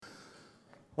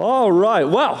All right,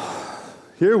 well,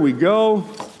 here we go.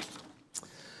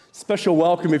 Special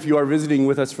welcome if you are visiting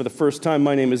with us for the first time.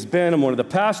 My name is Ben. I'm one of the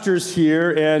pastors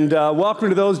here, and welcome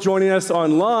to those joining us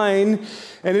online.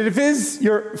 And if it is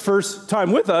your first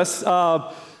time with us,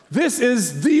 this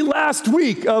is the last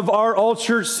week of our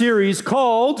all-church series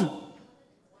called...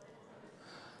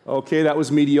 Okay, that was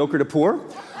mediocre to poor.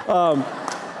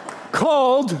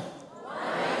 Called...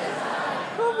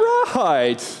 All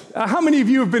right. How many of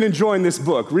you have been enjoying this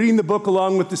book, reading the book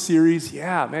along with the series?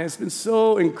 Yeah, man, it's been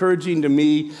so encouraging to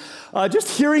me.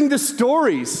 Just hearing the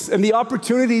stories and the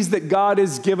opportunities that God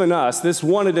has given us, this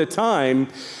one at a time,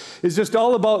 is just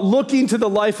all about looking to the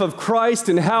life of Christ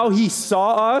and how he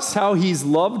saw us, how he's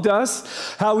loved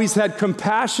us, how he's had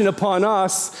compassion upon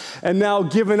us, and now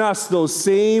given us those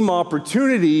same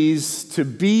opportunities to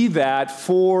be that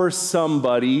for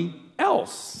somebody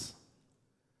else.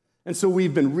 And so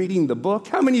we've been reading the book.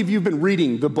 How many of you have been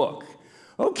reading the book?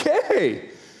 Okay.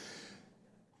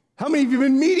 How many of you have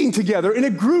been meeting together in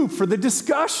a group for the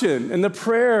discussion and the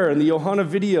prayer and the Johanna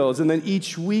videos? And then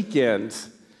each weekend,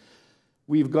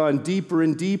 we've gone deeper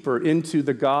and deeper into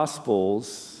the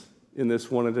Gospels in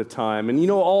this one at a time. And you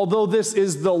know, although this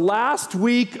is the last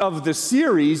week of the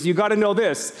series, you got to know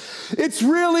this. It's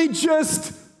really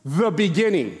just the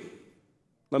beginning.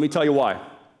 Let me tell you why.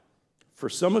 For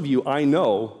some of you, I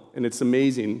know, and it's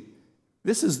amazing,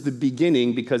 this is the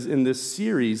beginning because in this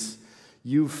series,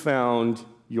 you've found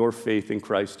your faith in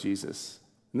Christ Jesus.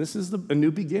 And this is a new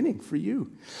beginning for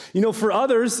you. You know, for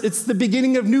others, it's the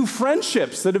beginning of new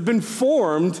friendships that have been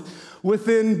formed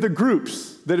within the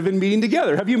groups that have been meeting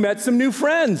together. Have you met some new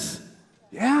friends?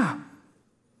 Yeah.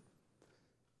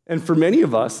 And for many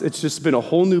of us, it's just been a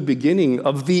whole new beginning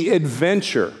of the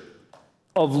adventure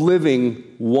of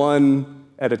living one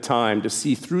at a time, to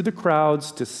see through the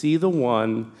crowds, to see the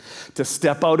one, to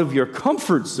step out of your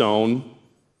comfort zone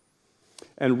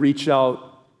and reach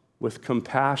out with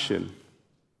compassion.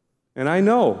 And I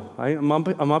know, I'm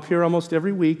up here almost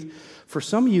every week. For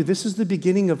some of you, this is the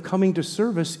beginning of coming to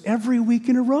service every week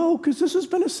in a row, because this has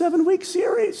been a 7-week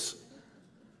series.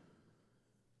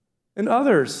 And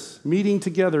others meeting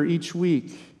together each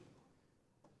week.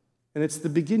 And it's the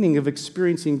beginning of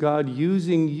experiencing God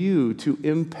using you to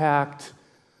impact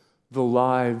the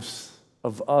lives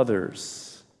of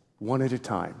others, one at a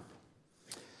time.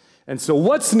 And so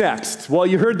what's next? Well,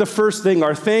 you heard the first thing,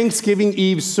 our Thanksgiving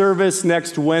Eve service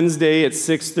next Wednesday at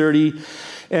 6:30.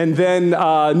 And then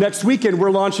next weekend,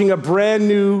 we're launching a brand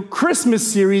new Christmas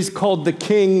series called The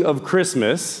King of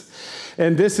Christmas.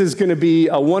 And this is going to be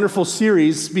a wonderful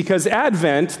series because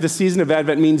Advent, the season of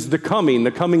Advent, means the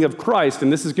coming of Christ.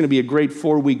 And this is going to be a great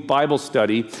 4-week Bible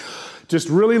study. Just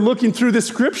really looking through the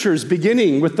scriptures,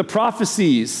 beginning with the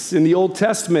prophecies in the Old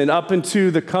Testament up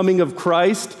into the coming of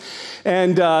Christ.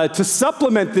 And to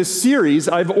supplement this series,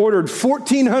 I've ordered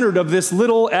 1,400 of this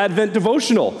little Advent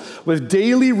devotional with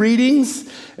daily readings.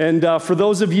 And for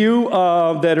those of you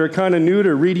that are kind of new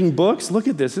to reading books, look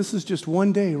at this. This is just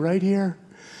one day right here.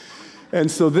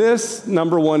 And so this,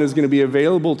 number one, is going to be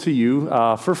available to you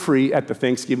for free at the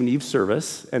Thanksgiving Eve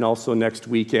service and also next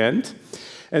weekend.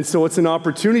 And so it's an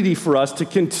opportunity for us to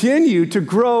continue to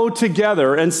grow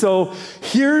together. And so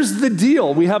here's the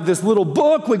deal. We have this little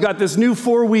book. We got this new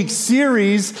 4-week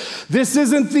series. This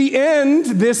isn't the end.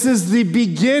 This is the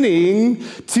beginning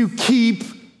to keep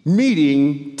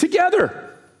meeting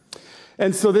together.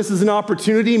 And so this is an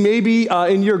opportunity. Maybe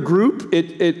in your group,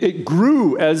 it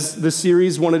grew as the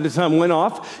series one at a time went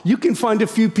off. You can find a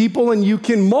few people and you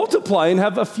can multiply and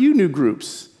have a few new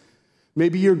groups.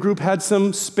 Maybe your group had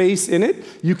some space in it.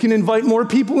 You can invite more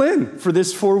people in for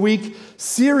this 4-week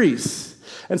series.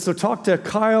 And so talk to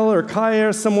Kyle or Kaya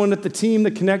or someone at the team,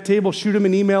 the Connect table, shoot them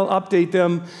an email, update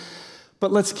them.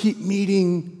 But let's keep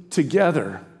meeting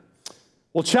together.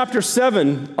 Well, chapter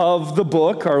 7 of the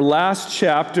book, our last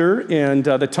chapter, and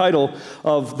the title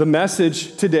of the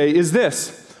message today is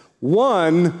this: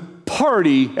 One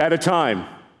Party at a Time.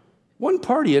 One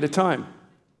party at a time.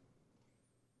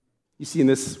 You see, in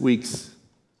this week's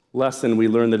lesson, we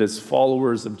learn that as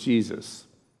followers of Jesus,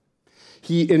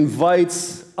 he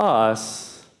invites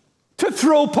us to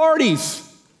throw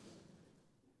parties.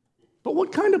 But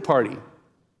what kind of party?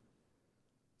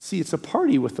 See, it's a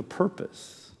party with a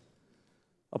purpose.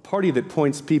 A party that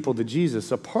points people to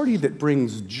Jesus. A party that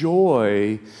brings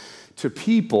joy to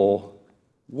people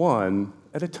one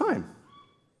at a time.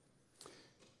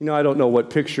 You know, I don't know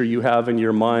what picture you have in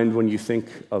your mind when you think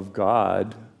of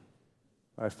God.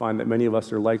 I find that many of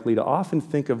us are likely to often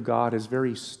think of God as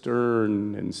very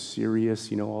stern and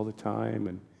serious, all the time.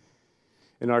 And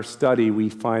in our study, we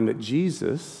find that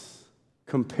Jesus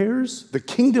compares the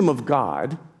kingdom of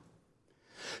God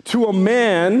to a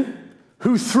man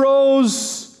who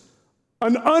throws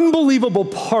an unbelievable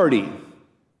party,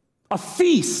 a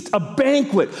feast, a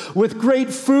banquet with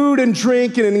great food and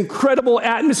drink and an incredible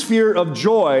atmosphere of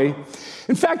joy.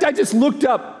 In fact, I just looked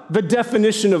up the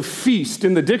definition of feast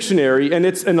in the dictionary, and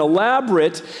it's an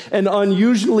elaborate and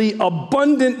unusually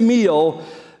abundant meal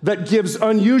that gives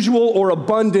unusual or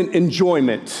abundant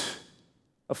enjoyment.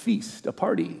 A feast, a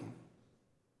party.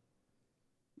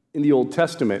 In the Old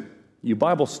Testament, you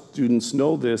Bible students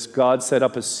know this, God set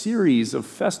up a series of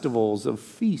festivals, of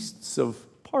feasts, of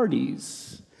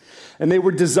parties. And they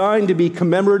were designed to be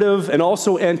commemorative and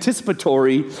also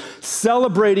anticipatory,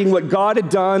 celebrating what God had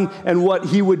done and what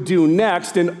he would do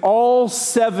next. And all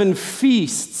 7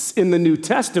 feasts in the New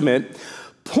Testament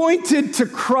pointed to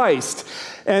Christ.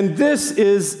 And this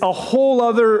is a whole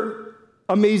other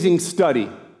amazing study.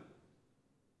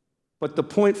 But the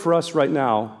point for us right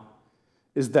now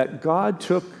is that God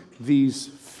took these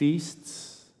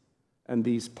feasts and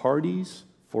these parties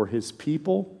for his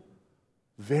people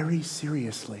very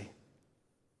seriously.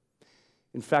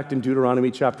 In fact, in Deuteronomy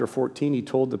chapter 14, he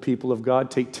told the people of God,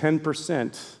 take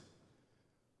 10%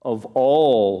 of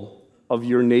all of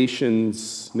your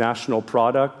nation's national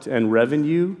product and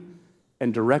revenue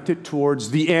and direct it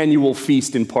towards the annual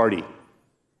feast and party.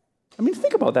 I mean,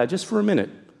 think about that just for a minute.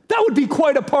 That would be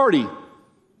quite a party.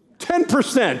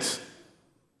 10%.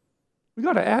 We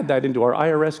got to add that into our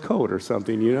IRS code or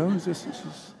something, you know? It's just...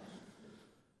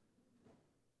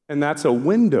 And that's a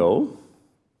window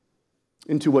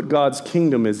into what God's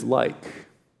kingdom is like.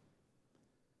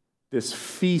 This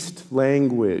feast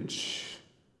language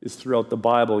is throughout the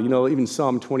Bible. You know, even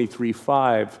Psalm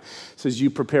 23:5 says, you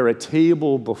prepare a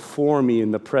table before me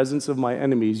in the presence of my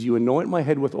enemies. You anoint my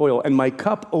head with oil, and my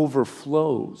cup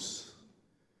overflows.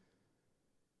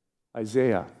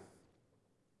 Isaiah.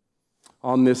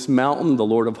 On this mountain, the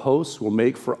Lord of hosts will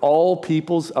make for all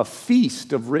peoples a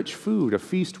feast of rich food, a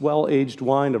feast well-aged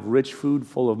wine of rich food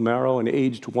full of marrow, and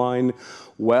aged wine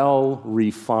well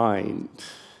refined.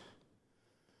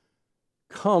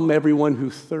 Come, everyone who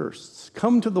thirsts,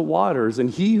 come to the waters, and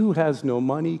he who has no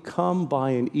money, come buy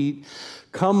and eat.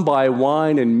 Come buy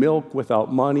wine and milk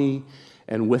without money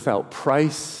and without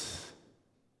price.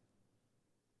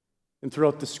 And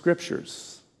throughout the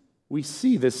scriptures, we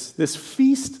see this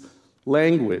feast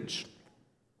language.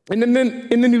 And then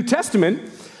in the New Testament,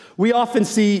 we often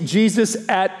see Jesus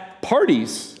at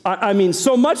parties. I mean,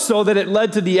 so much so that it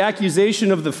led to the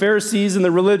accusation of the Pharisees and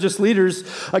the religious leaders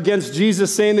against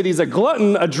Jesus, saying that he's a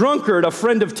glutton, a drunkard, a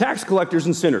friend of tax collectors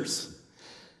and sinners.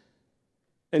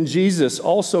 And Jesus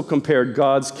also compared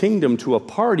God's kingdom to a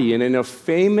party, and in a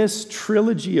famous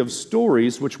trilogy of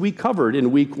stories, which we covered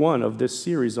in week 1 of this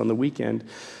series on the weekend,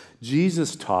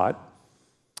 Jesus taught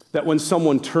that when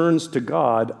someone turns to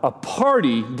God, a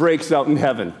party breaks out in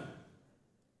heaven.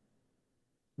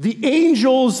 The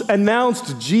angels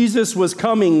announced Jesus was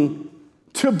coming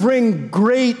to bring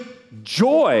great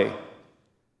joy.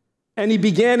 And he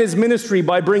began his ministry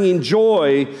by bringing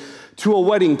joy to a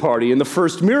wedding party. In the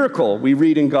first miracle, we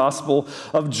read in Gospel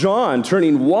of John,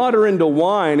 turning water into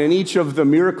wine, and each of the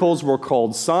miracles were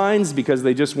called signs because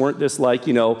they just weren't this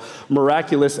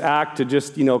miraculous act to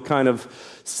just, kind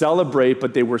of celebrate,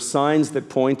 but they were signs that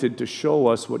pointed to show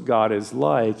us what God is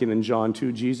like. And in John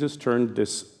 2, Jesus turned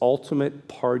this ultimate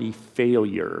party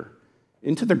failure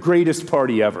into the greatest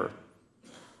party ever.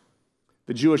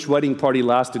 The Jewish wedding party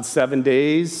lasted 7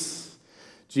 days.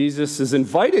 Jesus is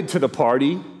invited to the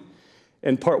party,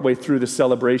 and partway through the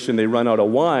celebration, they run out of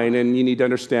wine. And you need to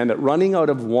understand that running out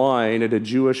of wine at a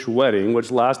Jewish wedding,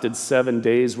 which lasted 7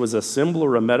 days, was a symbol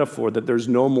or a metaphor that there's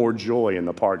no more joy in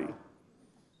the party.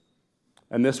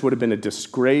 And this would have been a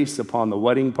disgrace upon the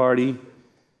wedding party.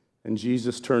 And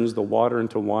Jesus turns the water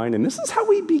into wine. And this is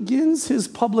how he begins his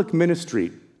public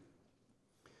ministry.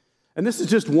 And this is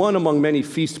just one among many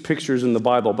feast pictures in the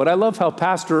Bible. But I love how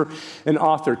pastor and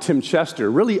author Tim Chester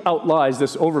really outlines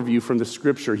this overview from the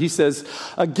scripture. He says,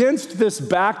 against this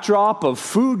backdrop of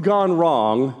food gone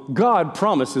wrong, God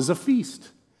promises a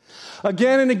feast.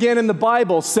 Again and again in the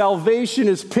Bible, salvation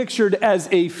is pictured as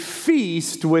a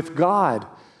feast with God.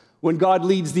 When God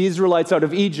leads the Israelites out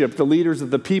of Egypt, the leaders of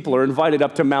the people are invited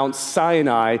up to Mount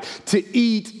Sinai to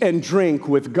eat and drink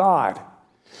with God.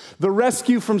 The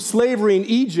rescue from slavery in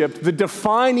Egypt, the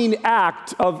defining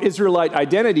act of Israelite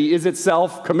identity, is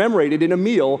itself commemorated in a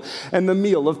meal, and the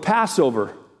meal of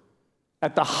Passover.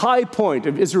 At the high point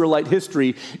of Israelite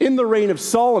history, in the reign of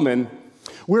Solomon,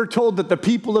 we're told that the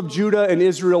people of Judah and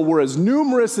Israel were as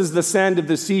numerous as the sand of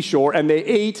the seashore, and they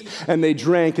ate and they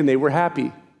drank and they were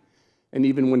happy. And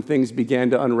even when things began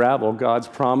to unravel, God's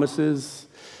promises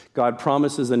God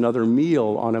promises another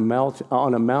meal on a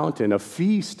mountain, a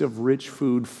feast of rich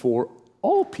food for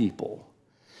all people.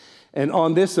 And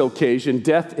on this occasion,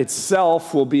 death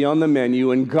itself will be on the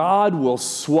menu, and God will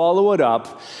swallow it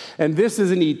up. And this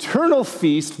is an eternal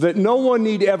feast that no one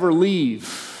need ever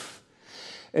leave.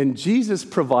 And Jesus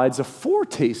provides a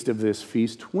foretaste of this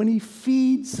feast when he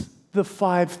feeds the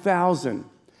 5,000.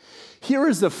 Here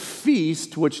is a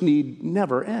feast which need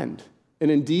never end. And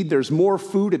indeed, there's more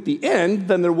food at the end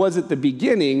than there was at the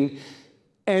beginning,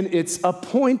 and it's a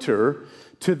pointer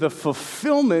to the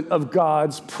fulfillment of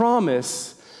God's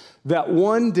promise that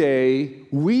one day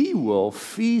we will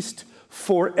feast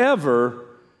forever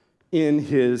in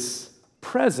his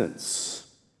presence.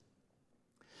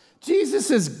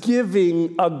 Jesus is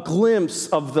giving a glimpse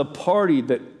of the party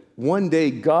that one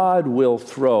day God will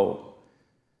throw.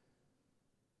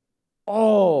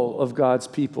 All of God's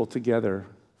people together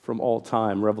from all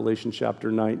time. Revelation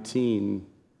chapter 19,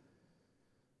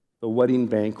 the wedding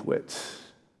banquet.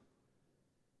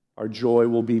 Our joy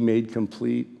will be made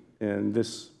complete, and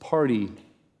this party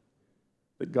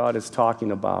that God is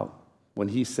talking about when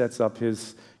he sets up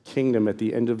his kingdom at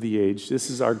the end of the age,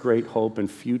 this is our great hope and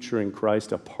future in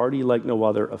Christ, a party like no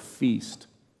other, a feast.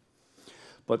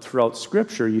 But throughout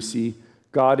Scripture, you see,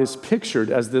 God is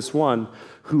pictured as this one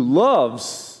who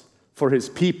loves for his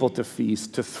people to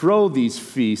feast, to throw these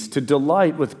feasts, to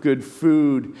delight with good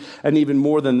food, and even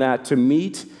more than that, to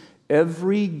meet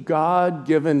every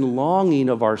God-given longing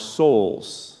of our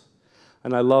souls.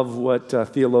 And I love what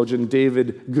theologian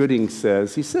David Gooding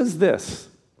says. He says this: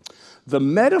 the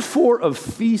metaphor of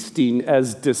feasting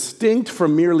as distinct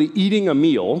from merely eating a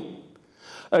meal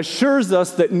assures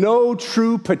us that no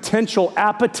true potential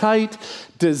appetite,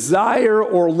 desire,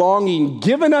 or longing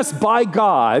given us by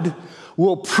God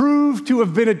will prove to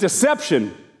have been a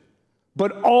deception,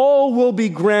 but all will be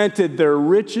granted their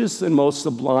richest and most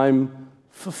sublime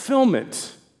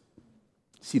fulfillment.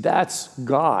 See, that's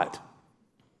God.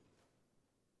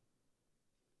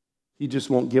 He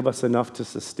just won't give us enough to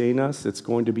sustain us. It's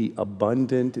going to be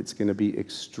abundant. It's going to be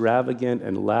extravagant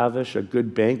and lavish. A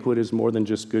good banquet is more than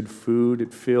just good food.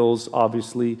 It fills,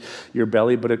 obviously, your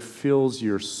belly, but it fills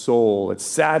your soul. It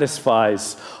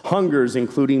satisfies hungers,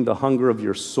 including the hunger of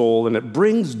your soul, and it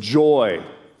brings joy.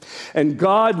 And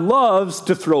God loves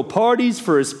to throw parties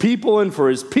for his people and for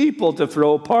his people to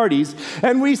throw parties.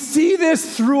 And we see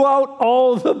this throughout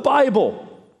all the Bible.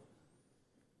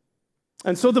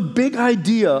 And so the big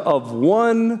idea of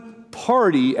one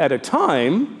party at a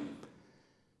time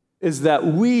is that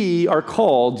we are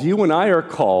called, you and I are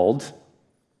called,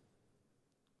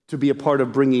 to be a part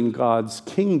of bringing God's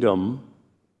kingdom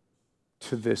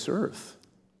to this earth,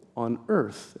 on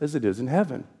earth as it is in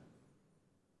heaven.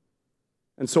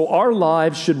 And so our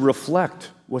lives should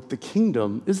reflect what the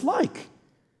kingdom is like.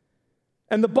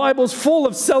 And the Bible's full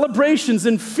of celebrations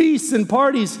and feasts and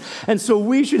parties. And so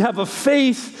we should have a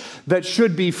faith that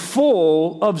should be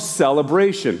full of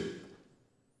celebration.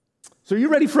 So are you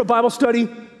ready for a Bible study?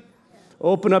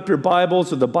 Open up your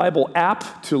Bibles or the Bible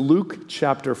app to Luke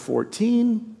chapter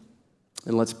 14.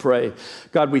 And let's pray.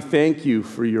 God, we thank you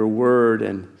for your word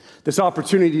and this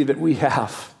opportunity that we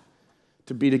have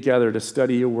to be together to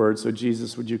study your word. So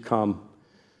Jesus, would you come,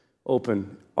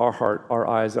 open our heart, our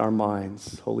eyes, our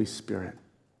minds. Holy Spirit,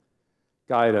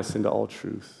 guide us into all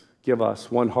truth. Give us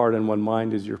one heart and one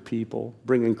mind as your people.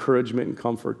 Bring encouragement and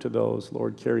comfort to those,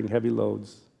 Lord, carrying heavy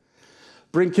loads.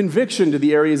 Bring conviction to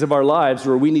the areas of our lives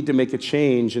where we need to make a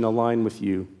change and align with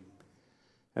you.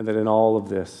 And that in all of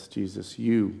this, Jesus,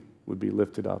 you would be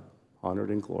lifted up, honored,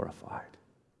 and glorified.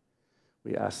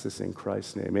 We ask this in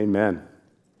Christ's name. Amen.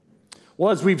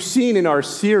 Well, as we've seen in our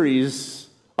series,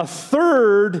 a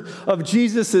third of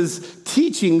Jesus'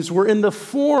 teachings were in the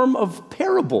form of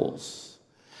parables.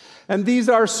 And these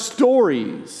are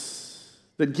stories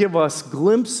that give us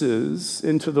glimpses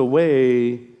into the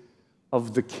way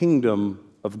of the kingdom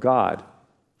of God.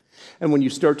 And when you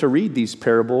start to read these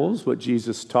parables, what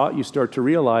Jesus taught, you start to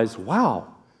realize, wow,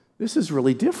 this is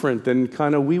really different than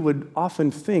kind of we would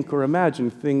often think or imagine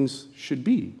things should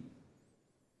be.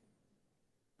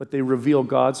 But they reveal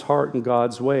God's heart and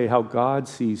God's way, how God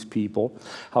sees people,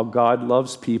 how God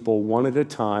loves people one at a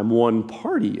time, one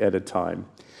party at a time.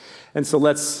 And so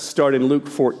let's start in Luke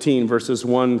 14, verses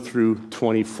 1 through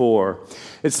 24.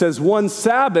 It says, one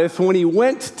Sabbath, when he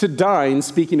went to dine,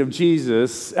 speaking of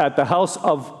Jesus, at the house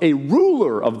of a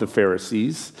ruler of the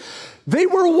Pharisees, they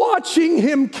were watching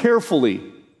him carefully.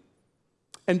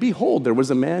 And behold, there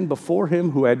was a man before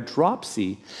him who had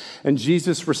dropsy. And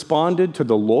Jesus responded to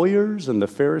the lawyers and the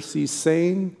Pharisees,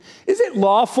 saying, is it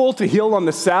lawful to heal on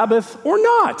the Sabbath or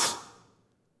not?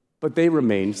 But they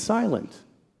remained silent.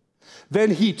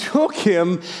 Then he took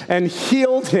him and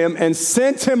healed him and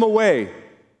sent him away.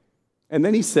 And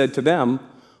then he said to them,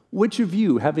 which of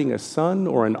you, having a son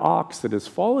or an ox that has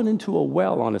fallen into a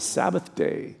well on a Sabbath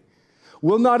day,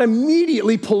 will not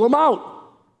immediately pull him out?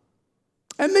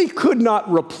 And they could not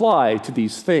reply to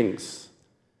these things.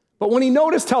 But when he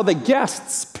noticed how the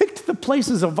guests picked the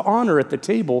places of honor at the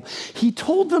table, he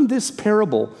told them this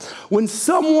parable. When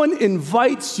someone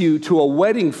invites you to a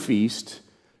wedding feast,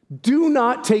 do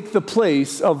not take the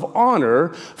place of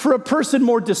honor, for a person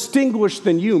more distinguished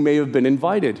than you may have been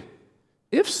invited.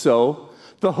 If so,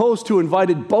 the host who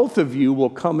invited both of you will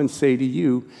come and say to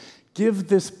you, give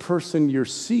this person your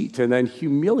seat, and then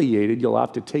humiliated, you'll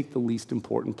have to take the least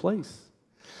important place.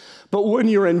 But when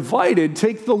you're invited,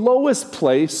 take the lowest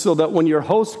place so that when your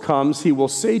host comes, he will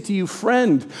say to you,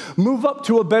 friend, move up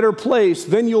to a better place.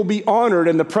 Then you'll be honored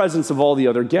in the presence of all the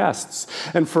other guests.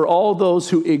 And for all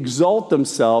those who exalt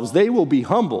themselves, they will be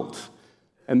humbled.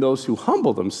 And those who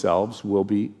humble themselves will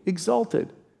be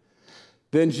exalted.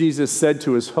 Then Jesus said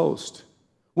to his host,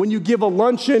 when you give a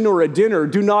luncheon or a dinner,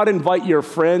 do not invite your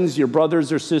friends, your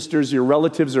brothers or sisters, your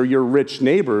relatives, or your rich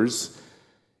neighbors.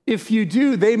 If you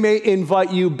do, they may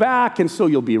invite you back, and so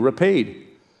you'll be repaid.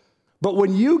 But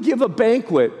when you give a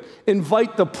banquet,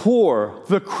 invite the poor,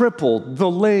 the crippled, the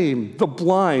lame, the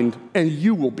blind, and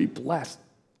you will be blessed.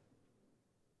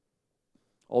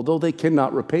 Although they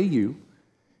cannot repay you,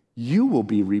 you will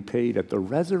be repaid at the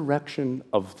resurrection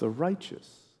of the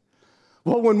righteous.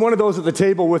 Well, when one of those at the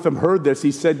table with him heard this,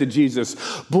 he said to Jesus,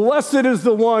 blessed is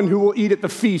the one who will eat at the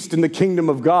feast in the kingdom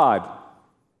of God.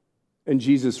 And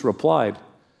Jesus replied,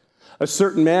 a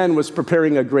certain man was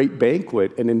preparing a great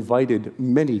banquet and invited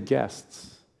many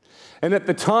guests. And at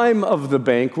the time of the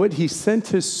banquet, he sent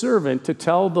his servant to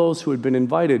tell those who had been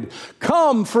invited,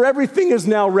 come, for everything is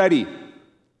now ready.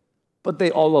 But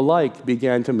they all alike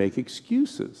began to make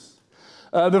excuses.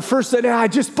 The first said, I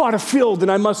just bought a field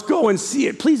and I must go and see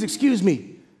it. Please excuse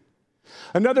me.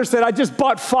 Another said, I just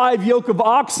bought 5 yoke of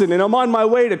oxen and I'm on my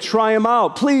way to try them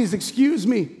out. Please excuse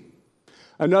me.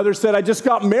 Another said, I just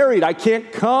got married. I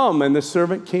can't come. And the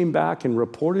servant came back and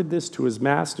reported this to his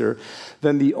master.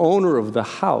 Then the owner of the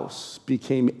house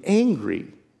became angry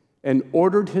and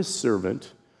ordered his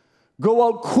servant, go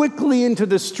out quickly into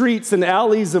the streets and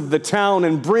alleys of the town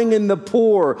and bring in the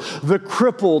poor, the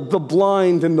crippled, the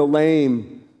blind, and the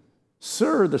lame.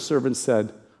 Sir, the servant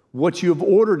said, what you have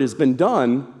ordered has been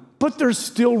done, but there's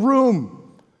still room.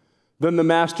 Then the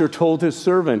master told his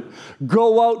servant,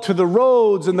 go out to the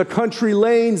roads and the country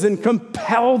lanes and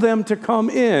compel them to come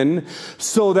in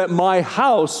so that my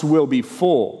house will be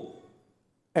full.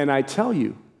 And I tell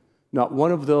you, not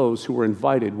one of those who were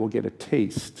invited will get a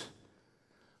taste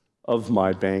of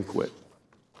my banquet.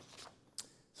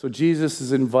 So Jesus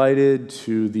is invited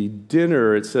to the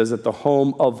dinner, it says, at the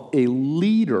home of a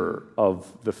leader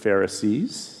of the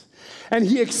Pharisees. And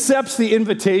he accepts the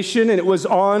invitation, and it was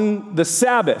on the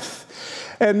Sabbath.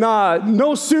 And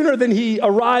no sooner than he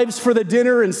arrives for the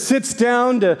dinner and sits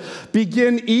down to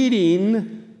begin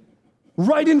eating,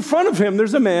 right in front of him,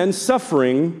 there's a man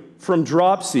suffering from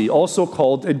dropsy, also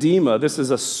called edema. This is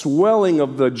a swelling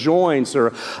of the joints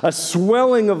or a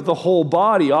swelling of the whole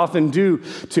body, often due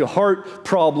to heart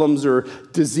problems or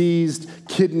diseased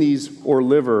kidneys or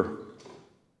liver.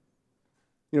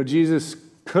 You know, Jesus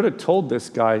could have told this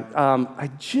guy, I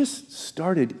just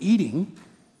started eating.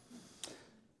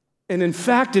 And in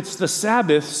fact, it's the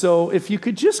Sabbath, so if you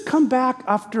could just come back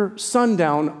after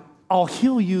sundown, I'll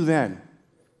heal you then.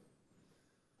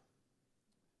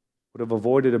 Would have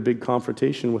avoided a big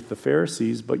confrontation with the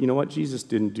Pharisees, but you know what? Jesus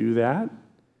didn't do that.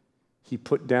 He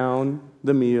put down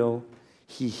the meal,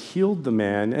 he healed the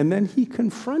man, and then he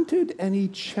confronted and he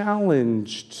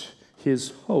challenged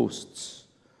his hosts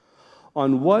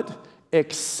on what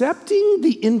accepting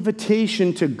the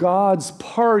invitation to God's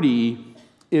party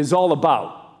is all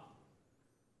about.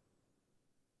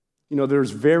 You know,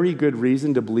 there's very good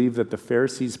reason to believe that the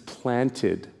Pharisees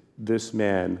planted this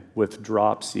man with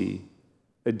dropsy,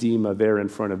 edema there in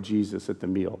front of Jesus at the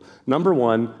meal. Number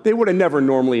one, they would have never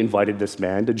normally invited this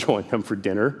man to join them for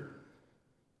dinner.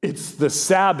 It's the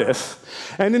Sabbath.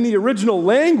 And in the original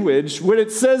language, when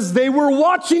it says they were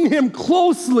watching him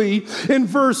closely, in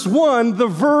verse 1, the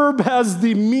verb has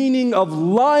the meaning of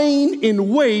lying in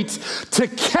wait to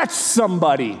catch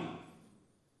somebody.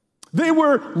 They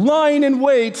were lying in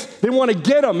wait. They want to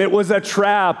get him. It was a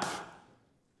trap.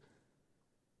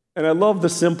 And I love the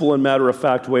simple and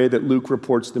matter-of-fact way that Luke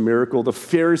reports the miracle. The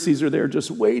Pharisees are there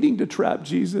just waiting to trap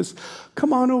Jesus.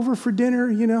 Come on over for dinner,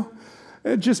 you know.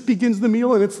 It just begins the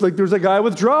meal, and it's like there's a guy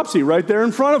with dropsy right there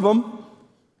in front of them.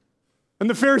 And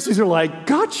the Pharisees are like,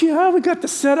 gotcha, we got the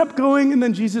setup going. And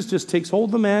then Jesus just takes hold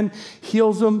of the man,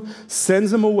 heals him,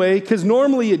 sends him away. Because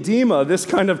normally edema, this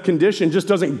kind of condition, just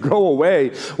doesn't go away.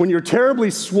 When you're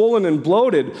terribly swollen and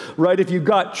bloated, right, if you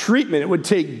got treatment, it would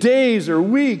take days or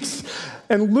weeks.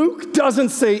 And Luke doesn't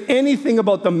say anything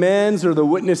about the man's or the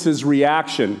witness's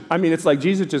reaction. I mean, it's like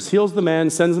Jesus just heals the man,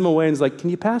 sends him away, and is like,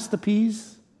 can you pass the peas?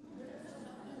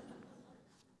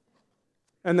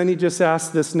 And then he just asks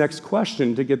this next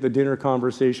question to get the dinner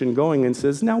conversation going and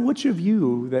says, now which of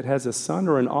you that has a son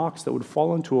or an ox that would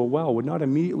fall into a well would not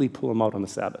immediately pull him out on the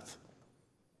Sabbath?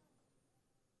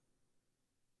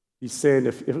 He's saying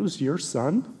if it was your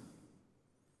son,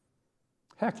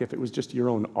 heck, if it was just your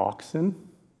own oxen,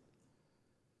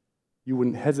 you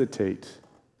wouldn't hesitate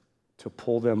to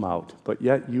pull them out. But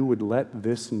yet you would let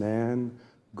this man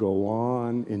go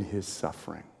on in his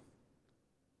suffering.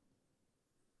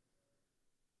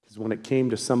 Because when it came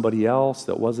to somebody else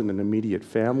that wasn't an immediate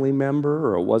family member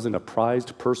or it wasn't a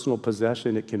prized personal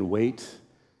possession, it can wait.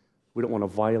 We don't want to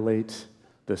violate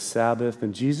the Sabbath.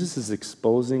 And Jesus is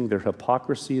exposing their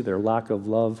hypocrisy, their lack of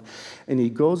love. And he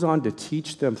goes on to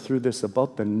teach them through this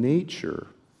about the nature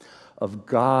of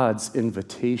God's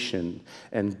invitation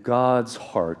and God's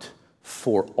heart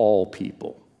for all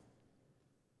people.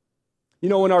 You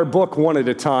know, in our book, One at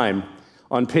a Time,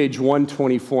 on page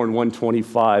 124 and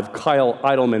 125, Kyle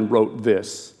Idleman wrote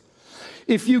this: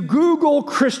 if you Google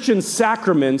Christian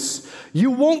sacraments,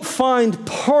 you won't find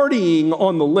partying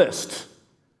on the list.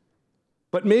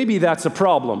 But maybe that's a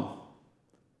problem.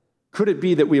 Could it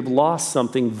be that we have lost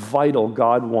something vital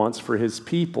God wants for his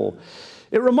people?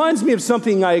 It reminds me of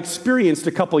something I experienced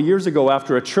a couple years ago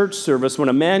after a church service when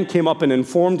a man came up and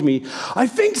informed me, I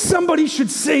think somebody should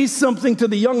say something to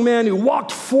the young man who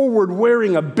walked forward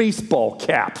wearing a baseball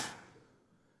cap.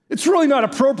 It's really not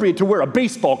appropriate to wear a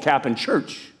baseball cap in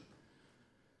church.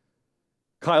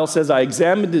 Kyle says, I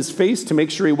examined his face to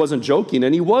make sure he wasn't joking,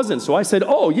 and he wasn't. So I said,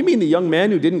 oh, you mean the young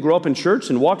man who didn't grow up in church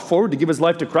and walked forward to give his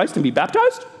life to Christ and be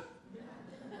baptized?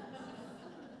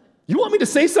 You want me to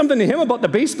say something to him about the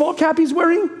baseball cap he's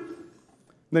wearing?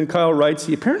 Then Kyle writes,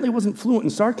 he apparently wasn't fluent in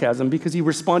sarcasm because he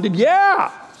responded, yeah,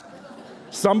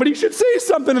 somebody should say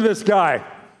something to this guy.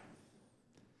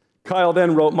 Kyle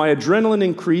then wrote, my adrenaline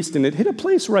increased and it hit a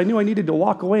place where I knew I needed to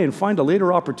walk away and find a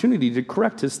later opportunity to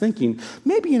correct his thinking,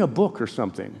 maybe in a book or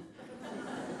something.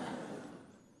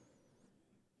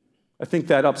 I think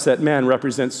that upset man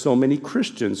represents so many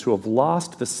Christians who have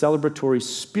lost the celebratory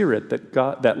spirit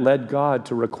that led God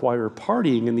to require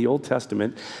partying in the Old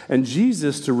Testament and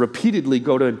Jesus to repeatedly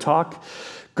go to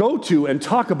and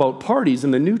talk about parties in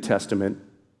the New Testament.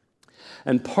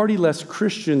 And partyless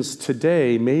Christians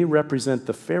today may represent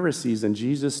the Pharisees in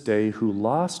Jesus' day who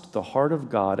lost the heart of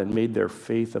God and made their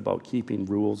faith about keeping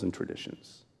rules and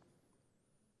traditions.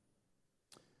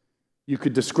 You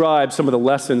could describe some of the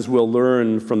lessons we'll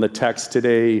learn from the text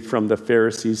today from the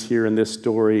Pharisees here in this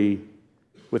story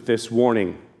with this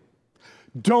warning.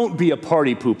 Don't be a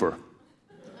party pooper.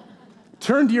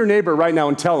 Turn to your neighbor right now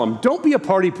and tell him, don't be a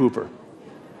party pooper.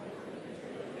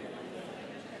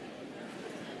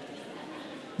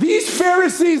 These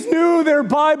Pharisees knew their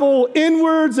Bible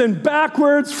inwards and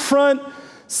backwards, front,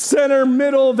 center,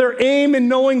 middle. Their aim in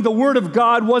knowing the Word of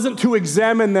God wasn't to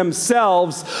examine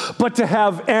themselves, but to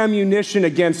have ammunition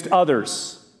against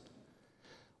others.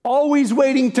 Always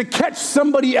waiting to catch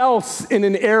somebody else in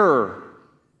an error.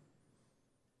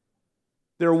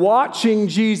 They're watching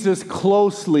Jesus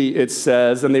closely, it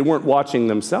says, and they weren't watching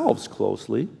themselves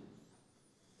closely.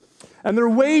 And they're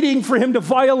waiting for him to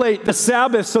violate the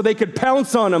Sabbath so they could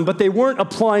pounce on him, but they weren't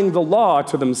applying the law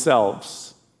to themselves.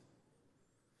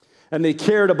 And they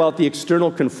cared about the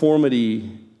external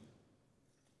conformity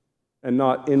and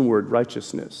not inward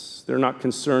righteousness. They're not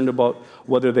concerned about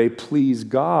whether they please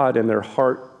God and their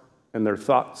heart and their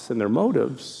thoughts and their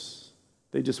motives.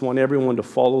 They just want everyone to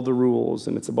follow the rules,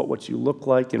 and it's about what you look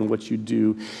like and what you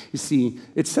do. You see,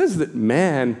 it says that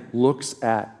man looks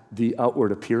at the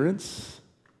outward appearance,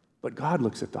 but God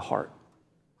looks at the heart.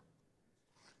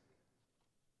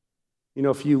 You know,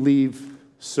 if you leave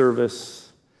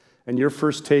service and your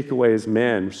first takeaway is,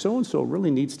 man, so-and-so really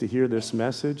needs to hear this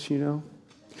message, you know?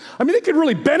 I mean, they could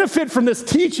really benefit from this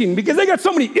teaching because they got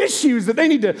so many issues that they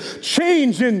need to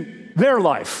change in their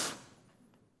life.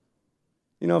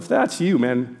 You know, if that's you,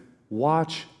 man,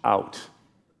 watch out.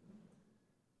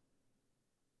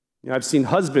 You know, I've seen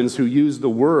husbands who use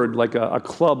the word like a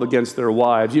club against their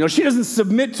wives. You know, she doesn't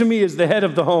submit to me as the head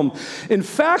of the home. In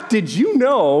fact, did you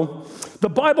know the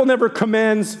Bible never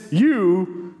commands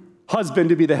you, husband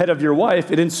to be the head of your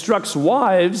wife. It instructs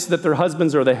wives that their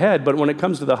husbands are the head. But when it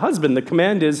comes to the husband, the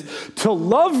command is to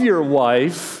love your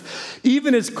wife,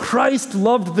 even as Christ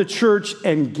loved the church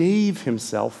and gave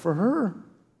himself for her.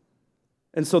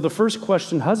 And so the first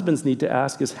question husbands need to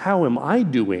ask is, how am I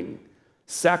doing?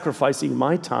 Sacrificing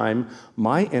my time,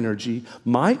 my energy,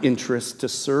 my interests to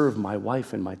serve my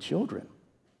wife and my children.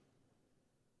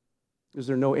 Is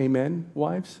there no amen,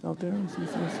 wives, out there?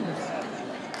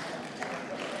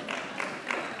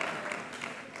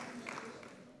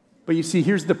 But you see,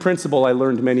 here's the principle I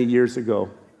learned many years ago.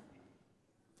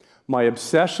 My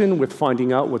obsession with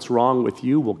finding out what's wrong with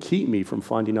you will keep me from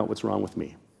finding out what's wrong with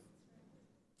me.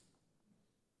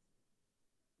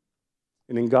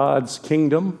 And in God's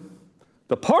kingdom,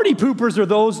 the party poopers are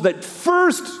those that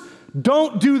first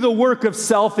don't do the work of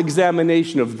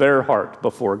self-examination of their heart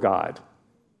before God.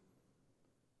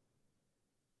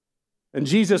 And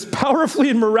Jesus powerfully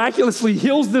and miraculously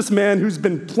heals this man who's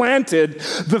been planted.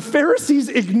 The Pharisees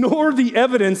ignore the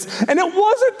evidence, and it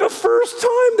wasn't the first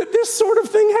time that this sort of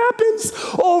thing happens.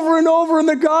 Over and over in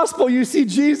the gospel, you see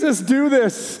Jesus do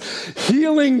this,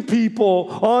 healing people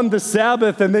on the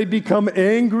Sabbath, and they become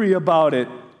angry about it.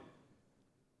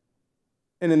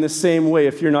 And in the same way,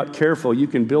 if you're not careful, you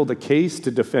can build a case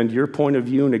to defend your point of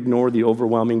view and ignore the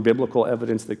overwhelming biblical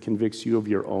evidence that convicts you of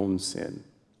your own sin.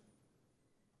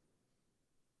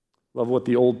 Love what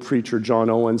the old preacher John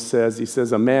Owen says. He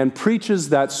says, a man preaches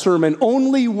that sermon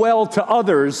only well to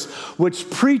others, which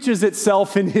preaches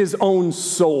itself in his own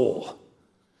soul.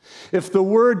 If the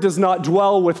word does not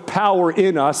dwell with power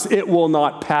in us, it will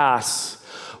not pass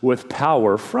with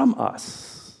power from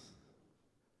us.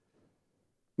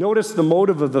 Notice the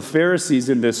motive of the Pharisees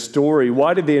in this story.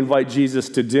 Why did they invite Jesus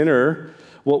to dinner?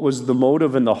 What was the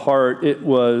motive in the heart? It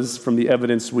was, from the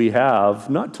evidence we have,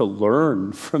 not to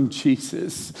learn from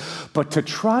Jesus, but to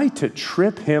try to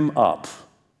trip him up.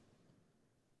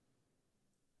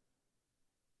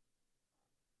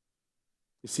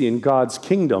 You see, in God's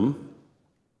kingdom,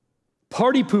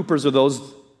 party poopers are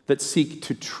those that seek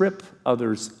to trip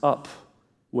others up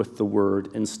with the word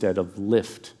instead of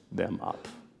lift them up.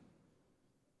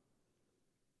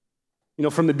 You know,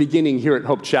 from the beginning here at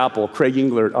Hope Chapel, Craig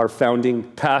Englert, our founding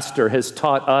pastor, has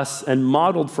taught us and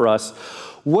modeled for us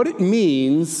what it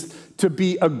means to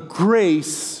be a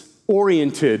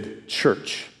grace-oriented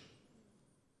church.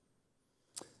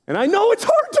 And I know it's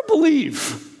hard to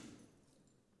believe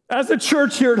as a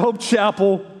church here at Hope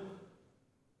Chapel,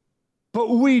 but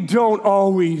we don't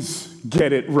always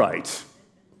get it right.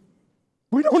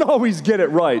 We don't always get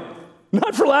it right.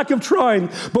 Not for lack of trying,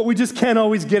 but we just can't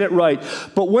always get it right.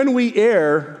 But when we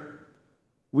err,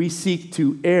 we seek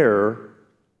to err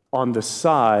on the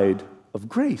side of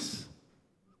grace.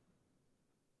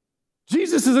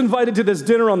 Jesus is invited to this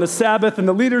dinner on the Sabbath, and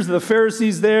the leaders of the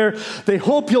Pharisees there, they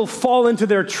hope you'll fall into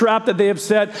their trap that they have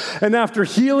set. And after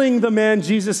healing the man,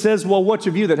 Jesus says, well, which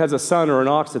of you that has a son or an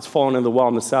ox that's fallen in the well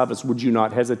on the Sabbath, would you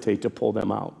not hesitate to pull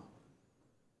them out?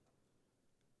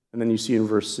 And then you see in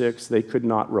verse 6, they could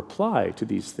not reply to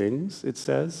these things, it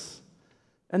says.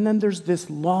 And then there's this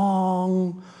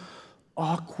long,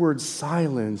 awkward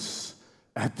silence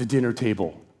at the dinner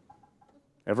table.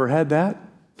 Ever had that?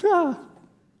 Yeah.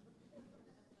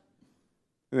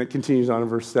 And it continues on in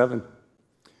verse 7.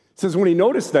 It says, when he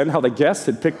noticed then how the guests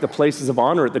had picked the places of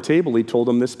honor at the table, he told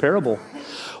them this parable.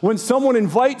 When someone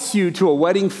invites you to a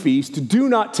wedding feast, do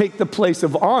not take the place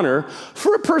of honor,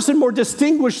 for a person more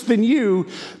distinguished than you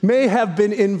may have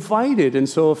been invited. And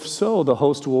so if so, the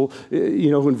host will,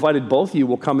 who invited both of you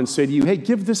will come and say to you, hey,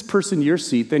 give this person your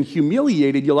seat. Then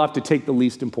humiliated, you'll have to take the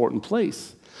least important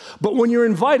place. But when you're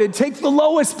invited, take the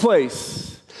lowest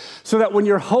place, so that when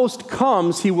your host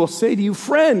comes, he will say to you,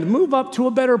 friend, move up to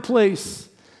a better place.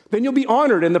 Then you'll be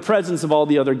honored in the presence of all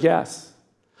the other guests.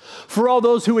 For all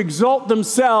those who exalt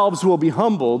themselves will be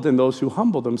humbled, and those who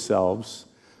humble themselves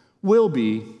will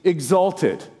be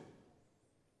exalted.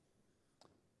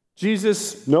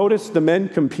 Jesus noticed the men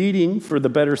competing for the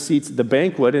better seats at the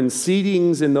banquet, and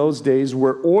seatings in those days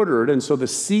were ordered, and so the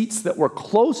seats that were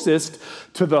closest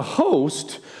to the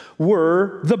host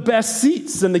were the best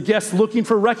seats, and the guests looking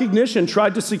for recognition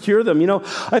tried to secure them. You know,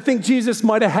 I think Jesus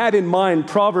might have had in mind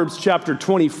Proverbs chapter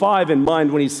 25 in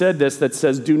mind when he said this, that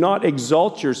says, do not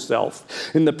exalt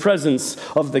yourself in the presence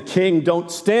of the king.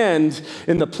 Don't stand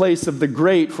in the place of the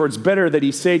great, for it's better that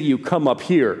he say to you, come up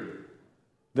here,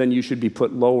 than you should be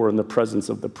put lower in the presence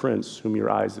of the prince whom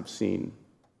your eyes have seen.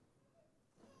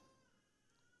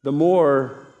 The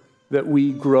more that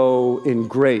we grow in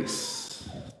grace,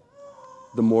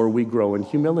 the more we grow in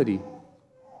humility.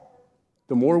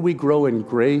 The more we grow in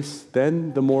grace,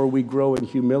 then the more we grow in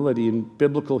humility. And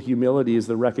biblical humility is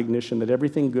the recognition that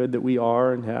everything good that we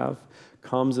are and have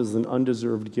comes as an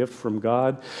undeserved gift from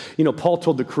God. Paul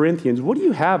told the Corinthians, what do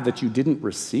you have that you didn't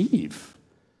receive?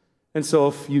 And so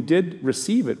if you did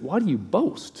receive it, why do you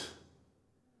boast?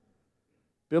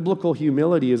 Biblical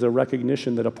humility is a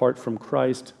recognition that apart from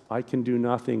Christ, I can do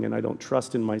nothing, and I don't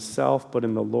trust in myself, but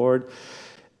in the Lord.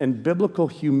 And biblical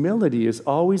humility is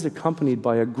always accompanied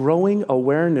by a growing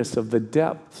awareness of the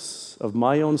depths of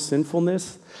my own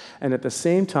sinfulness, and at the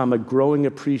same time, a growing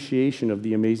appreciation of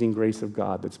the amazing grace of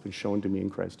God that's been shown to me in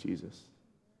Christ Jesus.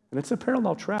 And it's a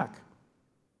parallel track.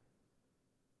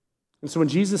 And so when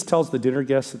Jesus tells the dinner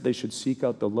guests that they should seek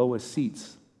out the lowest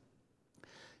seats,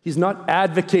 he's not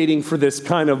advocating for this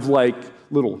kind of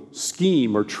little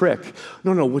scheme or trick.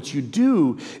 No, what you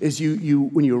do is you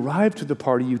when you arrive to the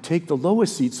party, you take the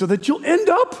lowest seat so that you'll end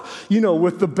up,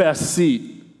 with the best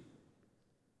seat.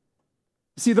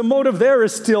 See, the motive there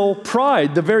is still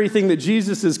pride, the very thing that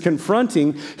Jesus is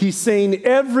confronting. He's saying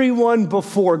everyone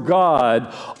before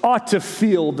God ought to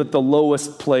feel that the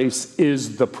lowest place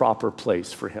is the proper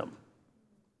place for him.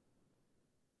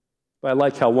 But I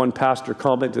like how one pastor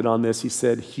commented on this. He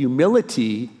said,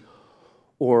 humility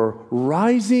or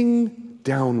rising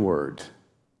downward,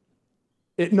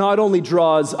 it not only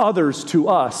draws others to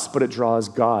us, but it draws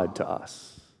God to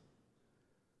us.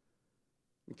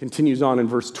 It continues on in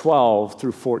verse 12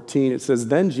 through 14. It says,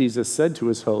 then Jesus said to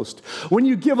his host, when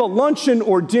you give a luncheon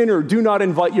or dinner, do not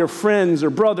invite your friends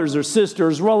or brothers or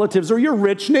sisters, relatives, or your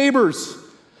rich neighbors.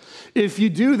 If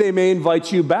you do, they may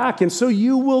invite you back, and so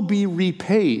you will be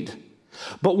repaid.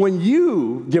 But when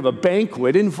you give a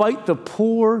banquet, invite the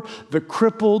poor, the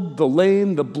crippled, the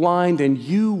lame, the blind, and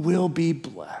you will be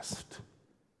blessed.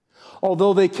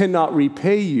 Although they cannot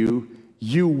repay you,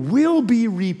 you will be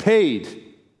repaid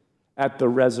at the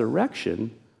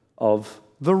resurrection of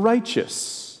the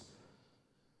righteous.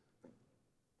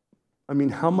 I mean,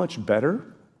 how much better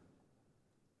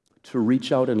to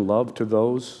reach out in love to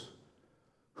those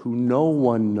who no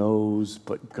one knows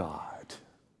but God.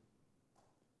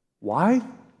 Why?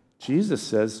 Jesus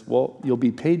says, well, you'll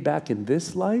be paid back in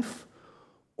this life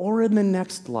or in the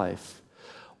next life.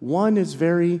 One is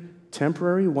very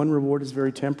temporary, one reward is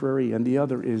very temporary, and the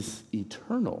other is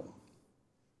eternal.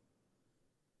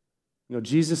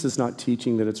 Jesus is not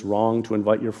teaching that it's wrong to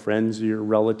invite your friends or your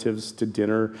relatives to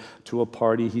dinner, to a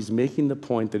party. He's making the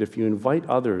point that if you invite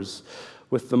others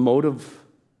with the motive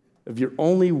if you're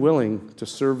only willing to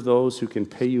serve those who can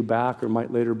pay you back or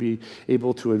might later be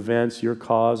able to advance your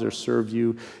cause or serve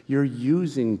you, you're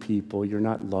using people, you're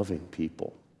not loving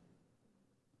people.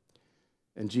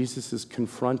 And Jesus is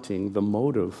confronting the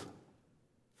motive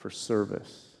for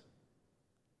service.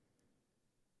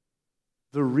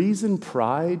 The reason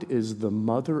pride is the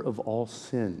mother of all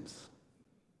sins.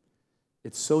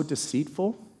 It's so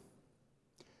deceitful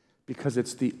because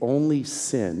it's the only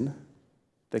sin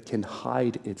that can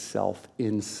hide itself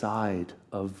inside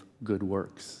of good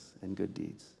works and good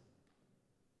deeds.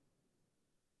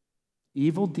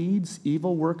 Evil deeds,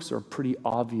 evil works are pretty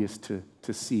obvious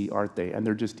to see, aren't they? And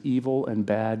they're just evil and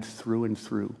bad through and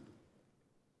through.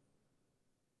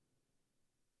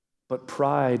 But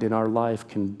pride in our life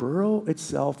can burrow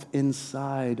itself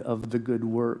inside of the good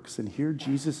works. And here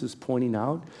Jesus is pointing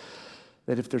out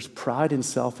that if there's pride and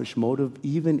selfish motive,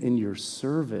 even in your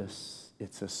service,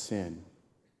 it's a sin.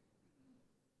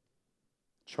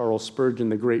 Charles Spurgeon,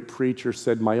 the great preacher,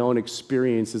 said, my own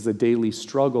experience is a daily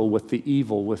struggle with the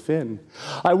evil within.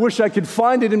 I wish I could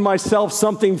find it in myself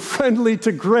something friendly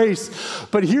to grace,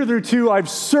 but hitherto I've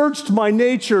searched my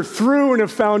nature through and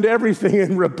have found everything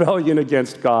in rebellion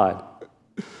against God.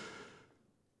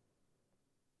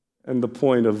 And the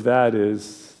point of that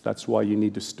is, that's why you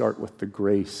need to start with the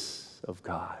grace of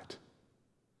God.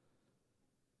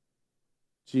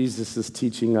 Jesus is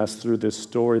teaching us through this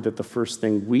story that the first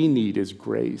thing we need is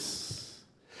grace.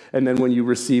 And then when you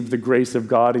receive the grace of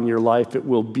God in your life, it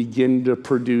will begin to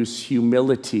produce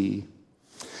humility.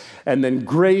 And then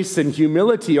grace and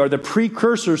humility are the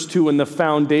precursors to and the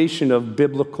foundation of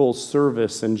biblical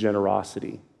service and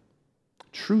generosity.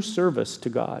 True service to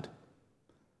God.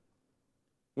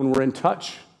 When we're in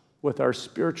touch with our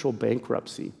spiritual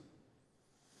bankruptcy,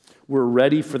 we're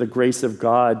ready for the grace of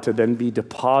God to then be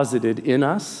deposited in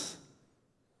us.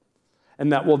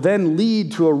 And that will then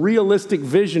lead to a realistic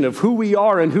vision of who we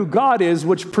are and who God is,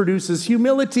 which produces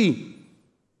humility.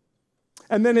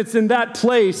 And then it's in that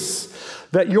place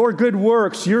that your good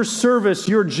works, your service,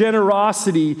 your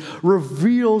generosity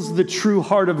reveals the true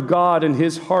heart of God, and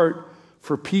his heart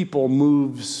for people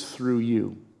moves through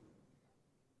you.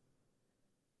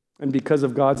 And because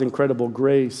of God's incredible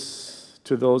grace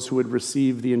to those who would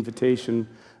receive the invitation,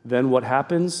 then what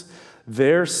happens?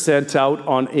 They're sent out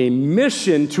on a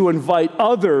mission to invite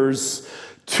others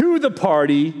to the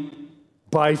party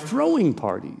by throwing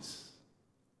parties.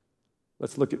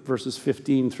 Let's look at verses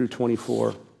 15 through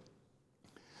 24.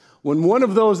 When one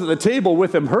of those at the table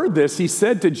with him heard this, he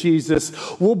said to Jesus,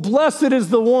 "Well, blessed is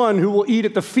the one who will eat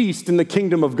at the feast in the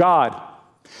kingdom of God."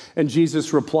 And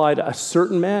Jesus replied, "A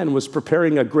certain man was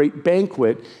preparing a great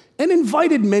banquet and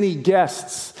invited many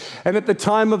guests. And at the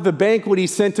time of the banquet, he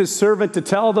sent his servant to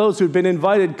tell those who'd been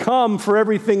invited, 'Come, for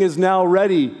everything is now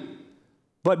ready.'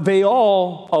 But they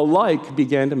all alike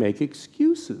began to make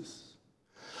excuses.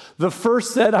 The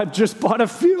first said, 'I've just bought a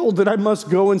field and I must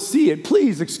go and see it.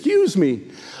 Please excuse me.'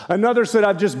 Another said,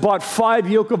 'I've just bought 5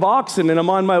 yoke of oxen and I'm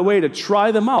on my way to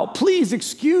try them out. Please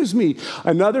excuse me.'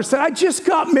 Another said, 'I just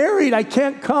got married. I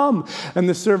can't come.' And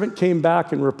the servant came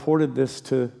back and reported this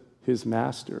to his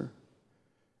master.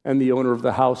 And the owner of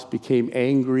the house became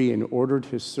angry and ordered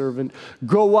his servant,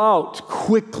 'Go out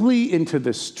quickly into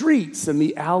the streets and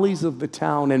the alleys of the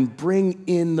town and bring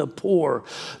in the poor,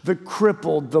 the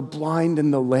crippled, the blind,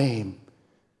 and the lame.'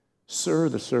 'Sir,'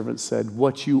 the servant said,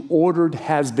 'what you ordered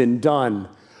has been done,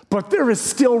 but there is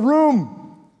still room.'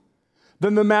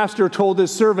 Then the master told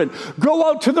his servant, 'Go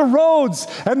out to the roads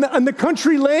and the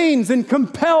country lanes and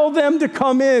compel them to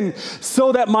come in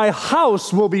so that my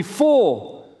house will be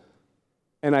full.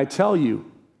 And I tell you,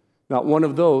 not one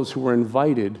of those who were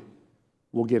invited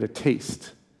will get a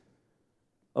taste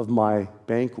of my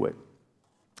banquet.'"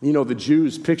 You know, the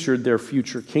Jews pictured their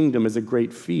future kingdom as a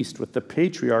great feast with the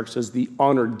patriarchs as the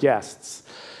honored guests.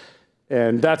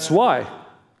 And that's why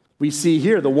we see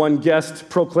here the one guest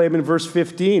proclaim in verse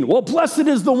 15, "Well, blessed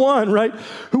is the one, right,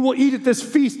 who will eat at this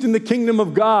feast in the kingdom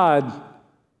of God."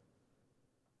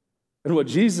 And what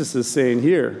Jesus is saying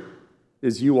here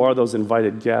is you are those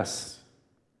invited guests.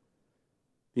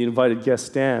 The invited guest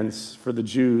stands for the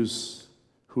Jews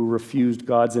who refused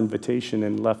God's invitation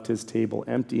and left his table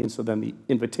empty. And so then the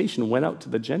invitation went out to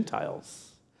the Gentiles.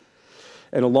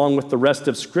 And along with the rest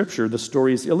of Scripture, the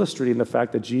story is illustrating the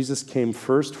fact that Jesus came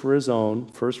first for his own,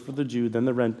 first for the Jew, then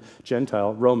the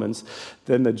Gentile, Romans.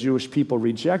 Then the Jewish people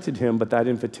rejected him, but that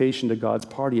invitation to God's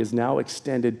party is now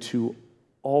extended to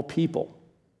all people.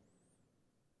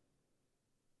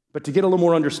 But to get a little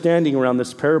more understanding around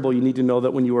this parable, you need to know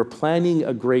that when you are planning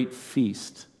a great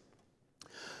feast,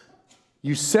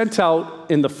 you sent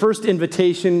out in the first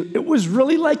invitation, it was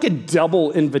really like a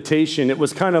double invitation. It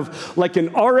was kind of like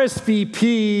an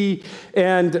RSVP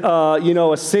and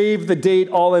a save the date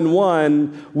all in one,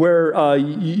 where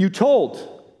you told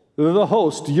the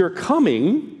host, "You're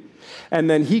coming," and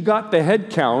then he got the head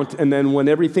count, and then when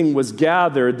everything was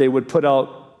gathered, they would put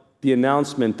out the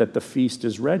announcement that the feast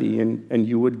is ready, and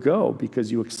you would go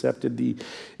because you accepted the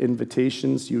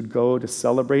invitations. You'd go to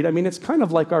celebrate. I mean, it's kind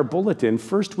of like our bulletin.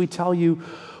 First, we tell you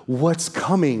what's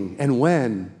coming and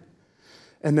when.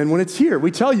 And then when it's here,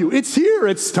 we tell you, it's here.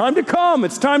 It's time to come.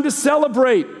 It's time to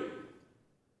celebrate.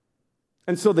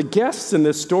 And so the guests in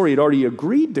this story had already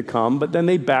agreed to come, but then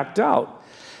they backed out.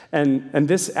 And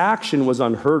this action was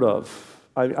unheard of.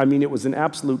 I mean, it was an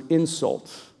absolute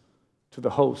insult to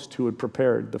the host who had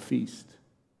prepared the feast.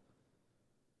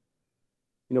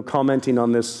 You know, commenting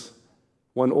on this,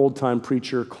 one old-time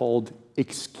preacher called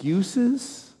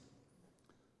excuses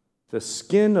the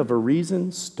skin of a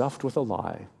reason stuffed with a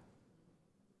lie.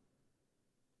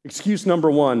 Excuse number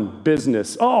 1,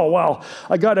 business. "Oh, well,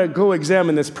 I got to go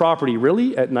examine this property."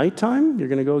 Really? At nighttime, you're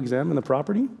going to go examine the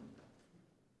property?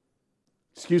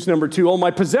 Excuse number 2, "Oh, my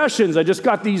possessions, I just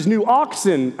got these new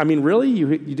oxen." I mean, really?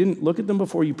 You didn't look at them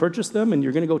before you purchased them and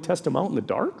you're going to go test them out in the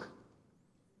dark?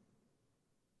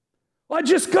 "Well, I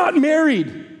just got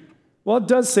married." Well, it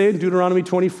does say in Deuteronomy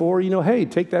 24, hey,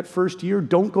 take that first year,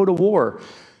 don't go to war.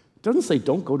 It doesn't say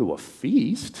don't go to a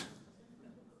feast.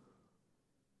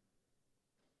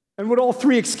 And what all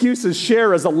 3 excuses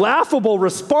share is a laughable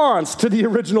response to the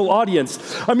original audience.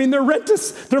 I mean, they're meant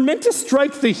to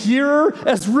strike the hearer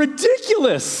as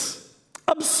ridiculous,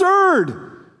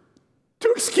 absurd,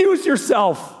 to excuse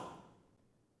yourself.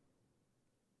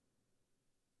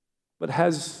 But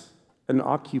has an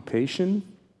occupation,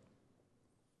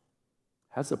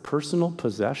 has a personal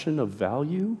possession of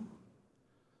value,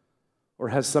 or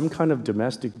has some kind of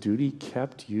domestic duty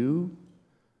kept you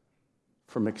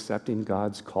from accepting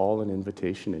God's call and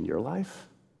invitation in your life?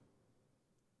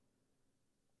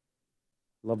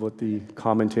 I love what the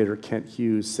commentator Kent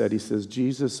Hughes said. He says,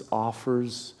 Jesus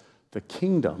offers the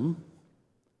kingdom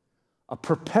a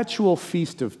perpetual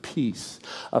feast of peace,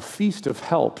 a feast of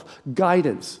help,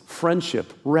 guidance,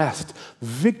 friendship, rest,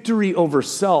 victory over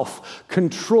self,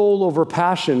 control over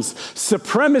passions,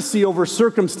 supremacy over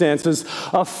circumstances,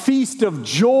 a feast of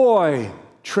joy,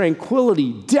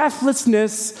 tranquility,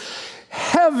 deathlessness,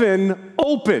 heaven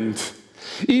opened,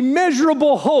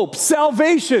 immeasurable hope,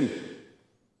 salvation.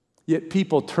 Yet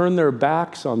people turn their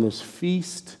backs on this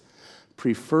feast,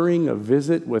 preferring a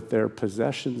visit with their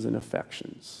possessions and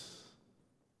affections.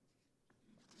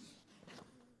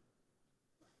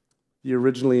 The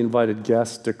originally invited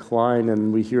guests decline,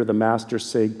 and we hear the master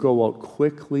say, "Go out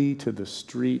quickly to the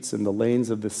streets and the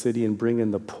lanes of the city and bring in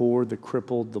the poor, the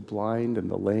crippled, the blind, and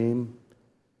the lame."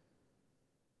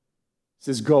 He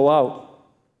says, "Go out."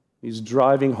 He's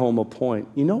driving home a point.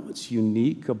 You know what's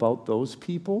unique about those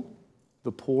people?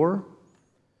 The poor,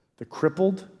 the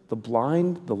crippled, the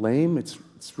blind, the lame? It's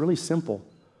really simple.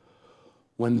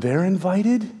 When they're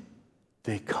invited,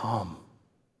 they come.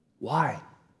 Why?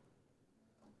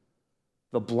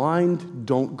 The blind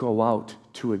don't go out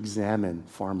to examine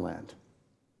farmland.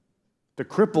 The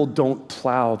crippled don't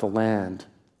plow the land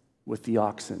with the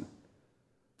oxen.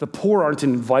 The poor aren't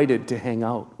invited to hang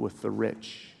out with the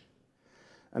rich.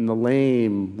 And the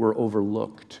lame were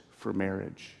overlooked for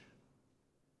marriage.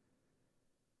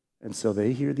 And so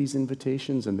they hear these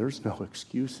invitations, and there's no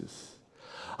excuses.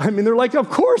 I mean, they're like, of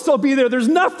course I'll be there. There's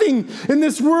nothing in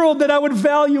this world that I would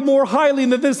value more highly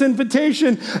than this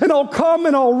invitation. And I'll come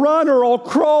and I'll run or I'll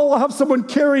crawl. I'll have someone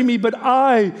carry me, but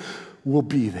I will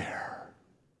be there.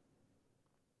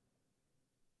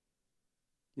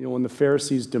 You know, when the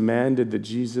Pharisees demanded that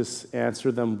Jesus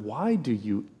answer them, "Why do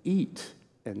you eat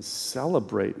and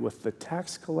celebrate with the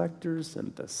tax collectors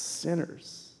and the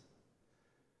sinners?"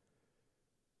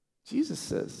 Jesus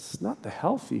says, "It's not the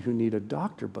healthy who need a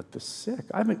doctor, but the sick.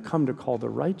 I haven't come to call the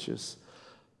righteous,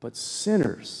 but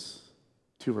sinners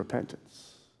to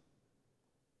repentance."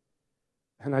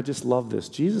 And I just love this.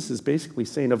 Jesus is basically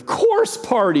saying, of course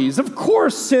parties, of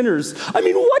course sinners. I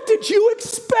mean, what did you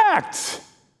expect?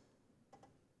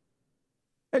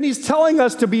 And he's telling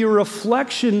us to be a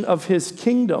reflection of his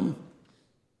kingdom,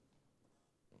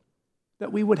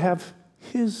 that we would have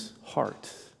his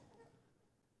heart.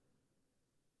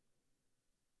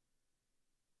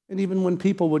 And even when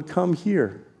people would come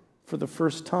here for the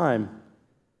first time,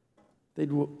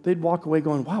 they'd walk away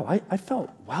going, "Wow, I felt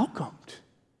welcomed.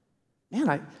 Man,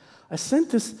 I sense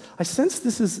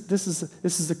this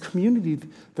is a community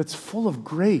that's full of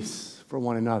grace for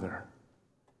one another."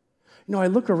 You know, I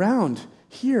look around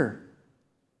here,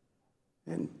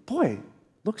 and boy,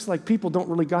 looks like people don't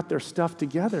really got their stuff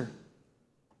together.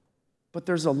 But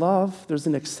there's a love, there's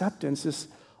an acceptance, there's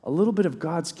a little bit of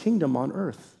God's kingdom on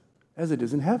earth as it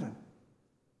is in heaven.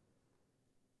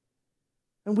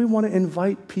 And we want to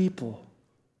invite people.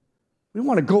 We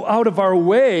want to go out of our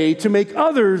way to make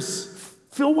others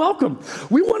feel welcome.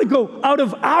 We want to go out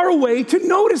of our way to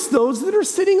notice those that are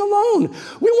sitting alone.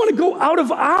 We want to go out of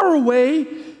our way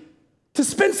to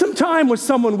spend some time with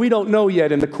someone we don't know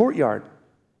yet in the courtyard.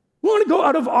 We want to go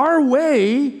out of our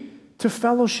way to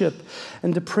fellowship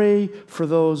and to pray for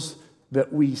those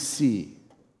that we see,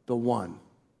 the one.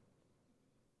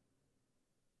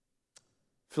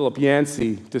 Philip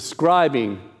Yancey,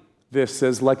 describing this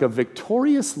as like a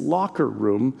victorious locker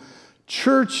room,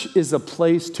 church is a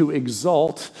place to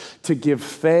exalt, to give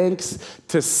thanks,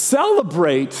 to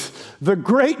celebrate the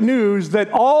great news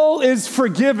that all is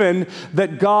forgiven,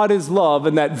 that God is love,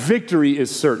 and that victory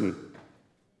is certain.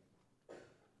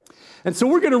 And so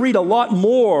we're going to read a lot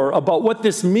more about what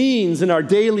this means in our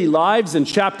daily lives in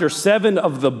chapter 7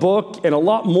 of the book, and a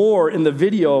lot more in the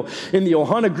video in the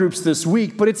Ohana groups this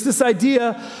week. But it's this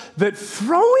idea that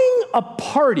throwing a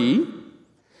party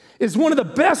is one of the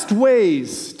best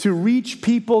ways to reach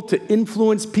people, to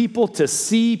influence people, to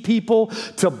see people,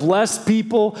 to bless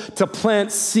people, to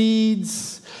plant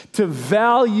seeds, to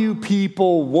value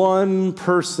people one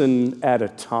person at a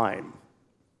time.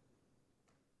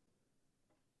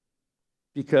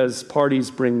 Because parties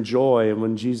bring joy, and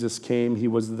when Jesus came, he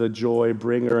was the joy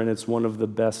bringer, and it's one of the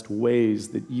best ways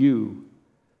that you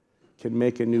can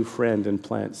make a new friend and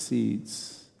plant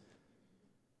seeds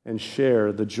and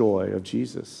share the joy of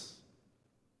Jesus.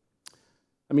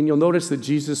 I mean, you'll notice that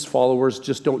Jesus' followers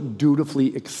just don't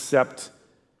dutifully accept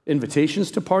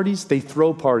invitations to parties, they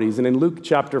throw parties. And in Luke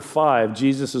chapter 5,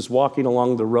 Jesus is walking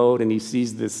along the road, and he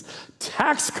sees this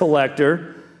tax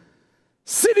collector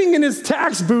sitting in his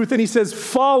tax booth, and he says,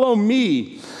 "Follow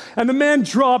me." And the man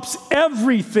drops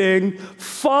everything,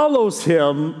 follows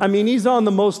him. I mean, he's on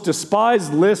the most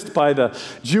despised list by the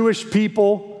Jewish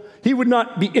people. He would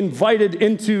not be invited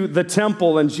into the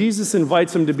temple, and Jesus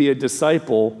invites him to be a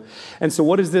disciple. And so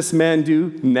what does this man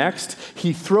do next?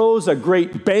 He throws a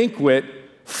great banquet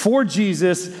for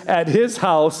Jesus at his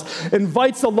house,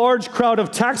 invites a large crowd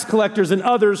of tax collectors and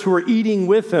others who are eating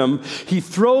with him. He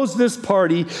throws this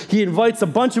party. He invites a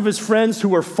bunch of his friends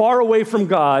who are far away from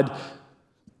God,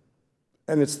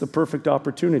 and it's the perfect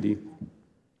opportunity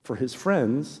for his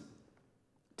friends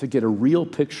to get a real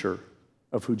picture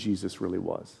of who Jesus really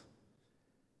was.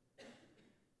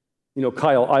 You know,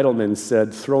 Kyle Idleman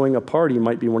said, throwing a party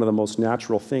might be one of the most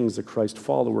natural things a Christ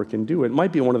follower can do. It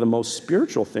might be one of the most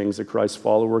spiritual things a Christ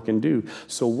follower can do.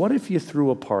 So what if you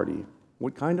threw a party?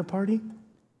 What kind of party?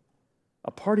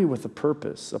 A party with a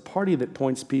purpose, a party that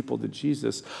points people to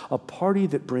Jesus, a party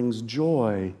that brings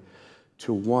joy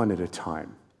to one at a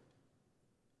time.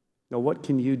 Now, what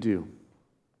can you do?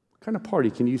 What kind of party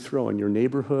can you throw in your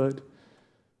neighborhood,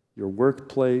 your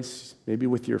workplace, maybe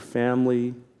with your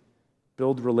family?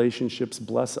 Build relationships,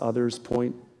 bless others,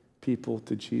 point people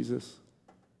to Jesus.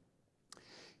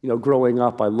 You know, growing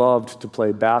up, I loved to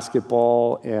play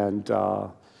basketball and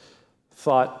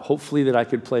thought hopefully that I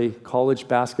could play college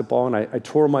basketball. And I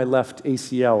tore my left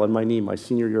ACL in my knee my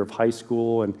senior year of high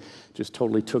school and just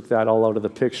totally took that all out of the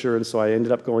picture. And so I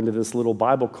ended up going to this little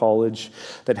Bible college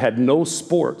that had no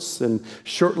sports. And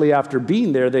shortly after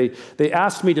being there, they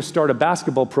asked me to start a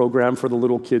basketball program for the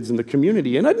little kids in the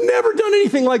community. And I'd never done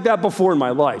anything like that before in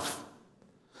my life.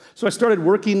 So I started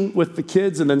working with the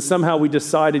kids, and then somehow we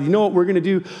decided, you know what we're going to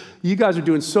do? You guys are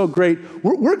doing so great.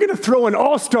 We're going to throw an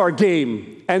all-star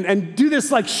game and do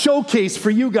this like showcase for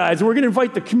you guys. And we're going to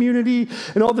invite the community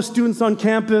and all the students on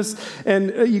campus.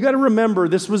 And you got to remember,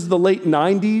 this was the late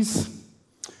 90s.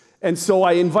 And so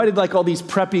I invited like all these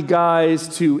preppy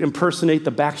guys to impersonate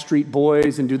the Backstreet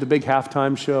Boys and do the big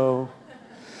halftime show.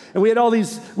 And we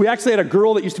actually had a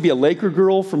girl that used to be a Laker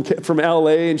girl from LA,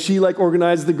 and she like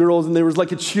organized the girls, and there was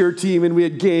like a cheer team, and we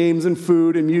had games and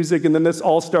food and music, and then this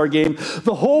all-star game.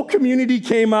 The whole community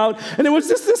came out, and it was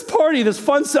just this party, this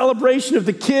fun celebration of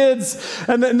the kids,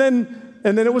 and then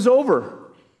it was over.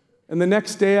 And the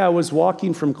next day I was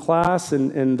walking from class,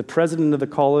 and the president of the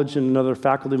college and another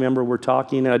faculty member were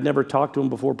talking, and I'd never talked to him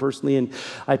before personally, and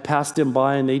I passed him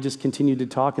by, and they just continued to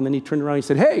talk, and then he turned around and he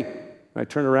said, "Hey!" And I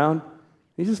turned around.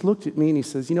 He just looked at me and he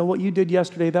says, "You know what you did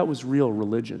yesterday? That was real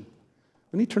religion."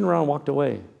 And he turned around and walked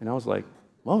away. And I was like,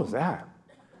 what was that?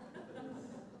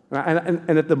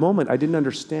 And at the moment, I didn't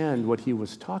understand what he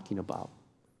was talking about.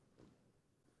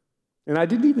 And I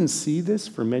didn't even see this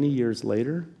for many years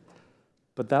later.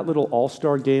 But that little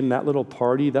all-star game, that little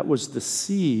party, that was the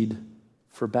seed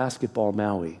for Basketball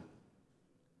Maui,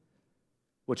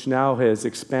 which now has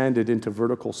expanded into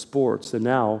vertical sports. And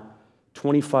now,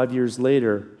 25 years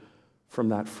later, from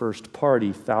that first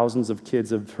party, thousands of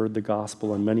kids have heard the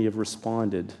gospel, and many have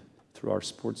responded through our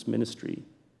sports ministry.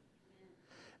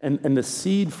 And the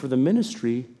seed for the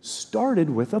ministry started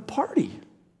with a party.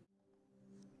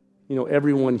 You know,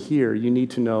 everyone here, you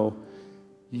need to know,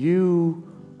 you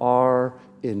are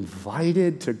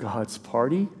invited to God's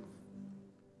party.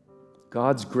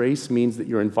 God's grace means that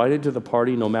you're invited to the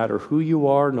party no matter who you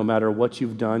are, no matter what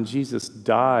you've done. Jesus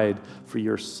died for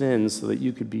your sins so that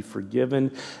you could be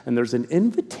forgiven. And there's an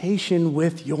invitation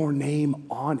with your name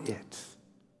on it.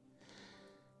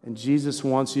 And Jesus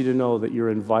wants you to know that you're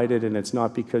invited, and it's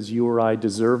not because you or I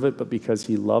deserve it, but because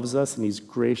he loves us and he's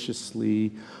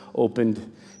graciously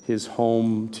opened his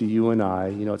home to you and I.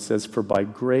 You know, it says, "For by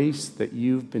grace that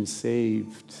you've been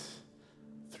saved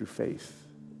through faith."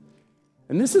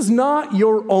 And this is not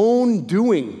your own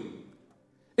doing.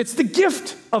 It's the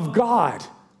gift of God,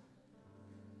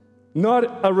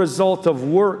 not a result of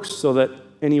works so that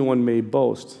anyone may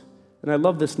boast. And I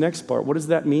love this next part. What does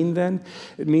that mean then?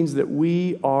 It means that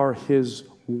we are his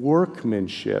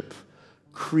workmanship,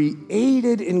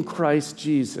 created in Christ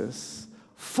Jesus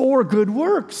for good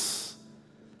works,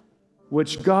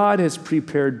 which God has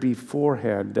prepared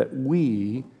beforehand that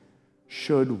we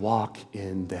should walk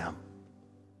in them.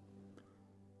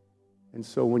 And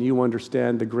so when you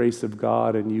understand the grace of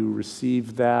God and you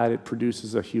receive that, it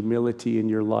produces a humility in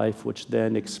your life, which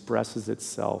then expresses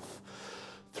itself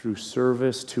through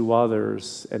service to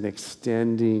others and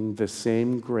extending the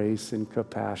same grace and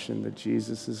compassion that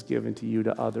Jesus has given to you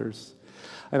to others.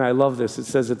 And I love this. It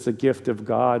says it's a gift of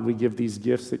God. We give these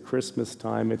gifts at Christmas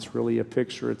time. It's really a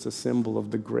picture. It's a symbol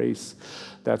of the grace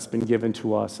that's been given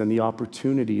to us and the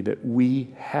opportunity that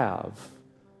we have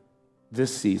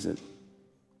this season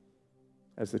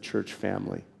as a church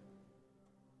family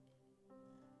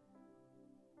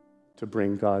to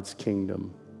bring God's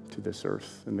kingdom to this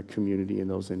earth and the community and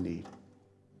those in need.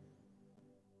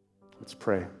 Let's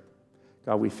pray.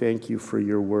 God, we thank you for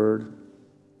your word.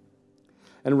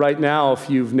 And right now, if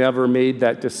you've never made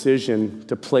that decision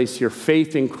to place your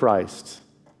faith in Christ,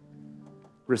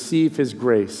 receive his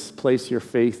grace, place your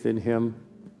faith in him.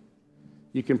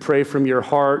 You can pray from your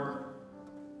heart,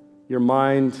 your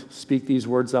mind, speak these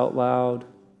words out loud.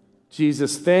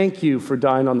 Jesus, thank you for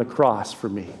dying on the cross for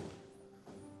me.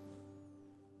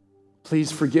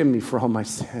 Please forgive me for all my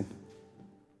sin.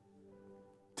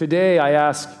 Today, I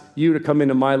ask you to come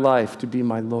into my life to be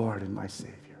my Lord and my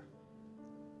Savior.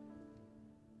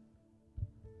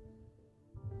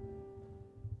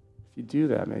 If you do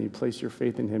that, man, you place your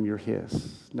faith in him, you're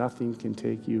his. Nothing can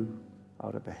take you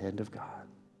out of the hand of God.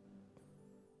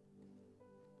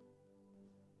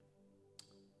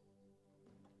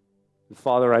 And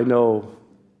Father, I know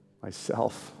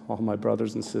myself, all my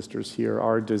brothers and sisters here,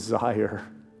 our desire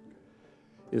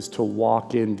is to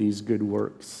walk in these good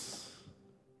works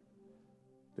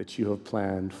that you have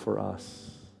planned for us,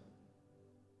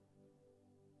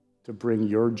 to bring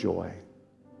your joy,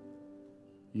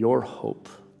 your hope,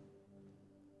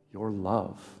 your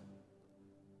love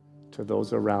to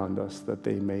those around us, that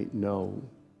they may know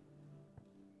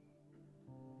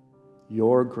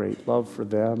your great love for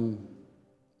them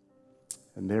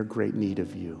and their great need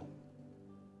of you.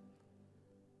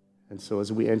 And so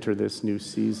as we enter this new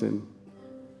season,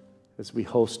 as we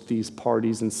host these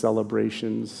parties and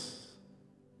celebrations,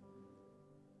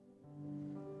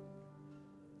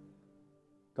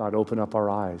 God, open up our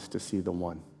eyes to see the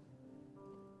one.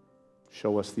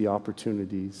 Show us the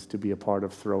opportunities to be a part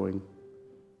of throwing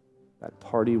that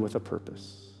party with a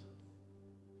purpose.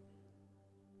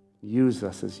 Use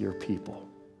us as your people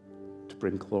to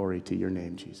bring glory to your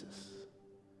name, Jesus.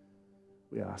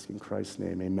 We ask in Christ's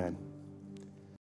name, amen.